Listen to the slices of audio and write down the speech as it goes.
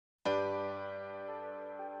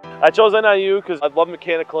I chose NIU because I love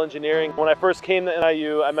mechanical engineering. When I first came to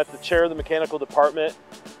NIU, I met the chair of the mechanical department,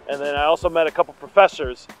 and then I also met a couple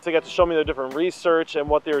professors to get to show me their different research and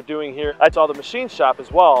what they were doing here. I saw the machine shop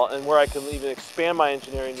as well, and where I can even expand my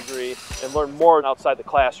engineering degree and learn more outside the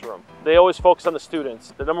classroom. They always focus on the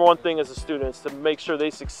students. The number one thing is the students, to make sure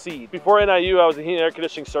they succeed. Before NIU, I was a heating and air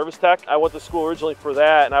conditioning service tech. I went to school originally for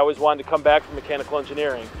that, and I always wanted to come back for mechanical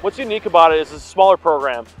engineering. What's unique about it is it's a smaller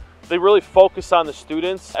program. They really focus on the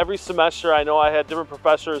students. Every semester, I know I had different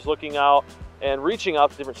professors looking out and reaching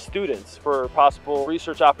out to different students for possible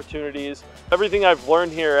research opportunities. Everything I've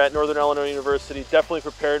learned here at Northern Illinois University definitely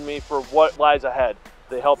prepared me for what lies ahead.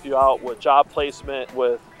 They help you out with job placement,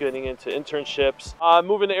 with getting into internships. I'm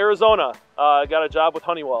moving to Arizona. I got a job with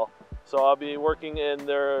Honeywell. So I'll be working in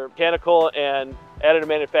their mechanical and additive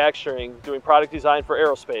manufacturing, doing product design for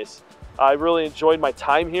aerospace. I really enjoyed my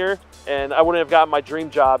time here, and I wouldn't have gotten my dream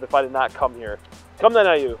job if I did not come here. Come to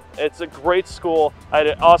NIU. It's a great school. I had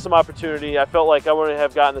an awesome opportunity. I felt like I wouldn't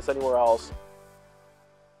have gotten this anywhere else.